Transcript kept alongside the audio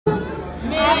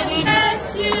May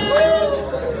bless you.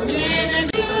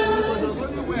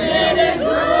 May the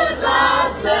good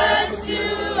Lord bless you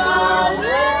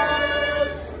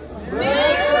always.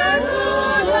 May the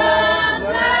good Lord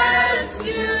bless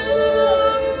you.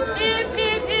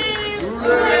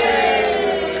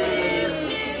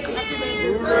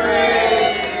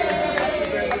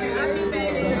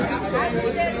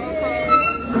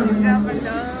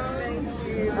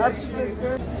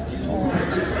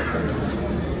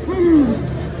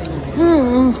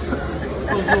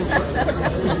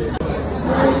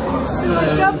 So I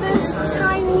got this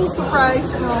tiny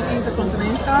surprise from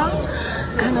Intercontinental,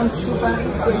 and I'm super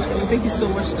grateful. Thank you so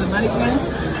much to the management.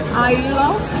 I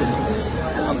love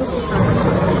the surprise.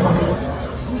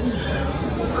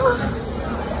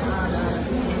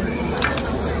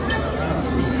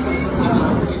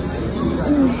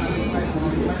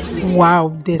 Wow,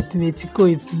 Destiny Etiko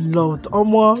is loved.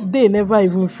 Omo, they never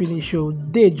even finish. Oh,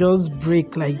 they just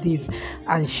break like this,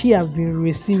 and she have been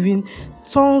receiving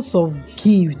tons of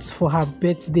gifts for her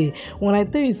birthday. When I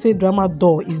tell you, say Drama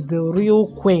Doll is the real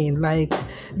queen, like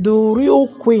the real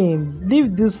queen.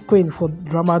 Leave this queen for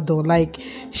Drama Doll, like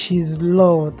she's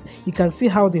loved. You can see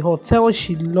how the hotel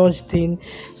she lodged in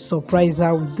surprised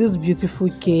her with this beautiful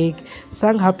cake,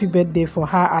 sang happy birthday for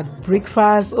her at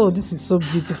breakfast. Oh, this is so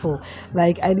beautiful.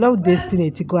 Like, I love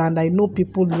Destiny Etiko, and I know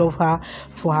people love her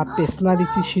for her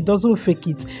personality. She doesn't fake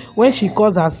it. When she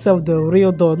calls herself the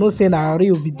real doll, no saying our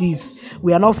real be this.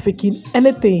 We are not faking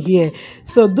anything here.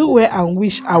 So do well and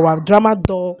wish our Drama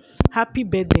Doll happy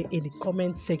birthday in the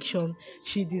comment section.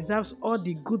 She deserves all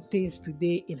the good things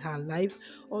today in her life,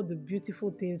 all the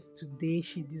beautiful things today.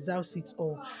 She deserves it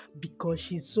all because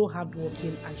she's so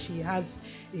hardworking and she has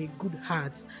a good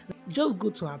heart. Just go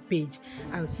to her page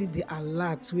and see the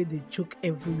alerts where they choke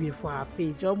everywhere for her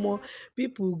page. More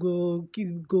people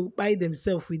go buy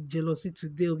themselves with jealousy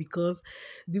today because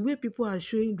the way people are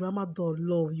showing Drama Doll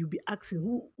love, you'll be asking,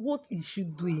 what is she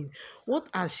doing? What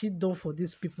has she done for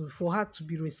these people for her to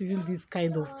be receiving this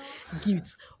kind of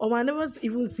gifts? I never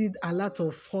even seen a lot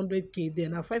of 100K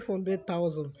then,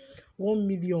 500,000, 1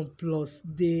 million plus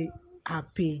her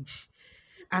page.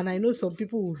 And I know some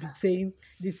people will be saying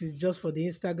this is just for the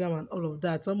Instagram and all of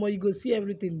that. Some more you go see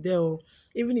everything there.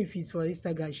 Even if it's for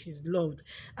Instagram, she's loved.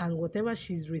 And whatever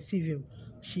she's receiving,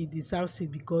 she deserves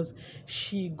it because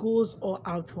she goes all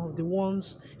out for the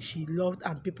ones she loved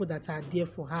and people that are there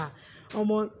for her.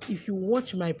 If you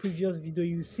watch my previous video,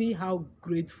 you see how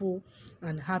grateful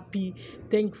and happy,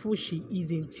 thankful she is,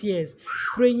 in tears,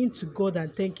 praying to God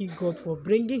and thanking God for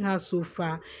bringing her so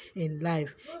far in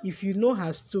life. If you know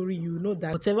her story, you know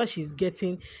that whatever she's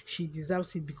getting, she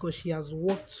deserves it because she has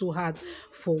worked so hard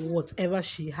for whatever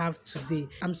she have today.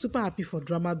 I'm super happy for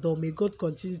Drama Doll. May God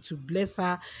continue to bless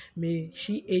her. May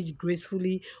she age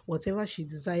gracefully. Whatever she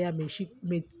desire, may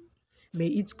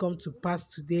it come to pass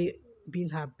today, being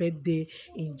her birthday,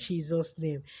 in Jesus'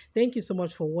 name. Thank you so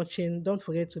much for watching. Don't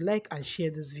forget to like and share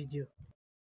this video.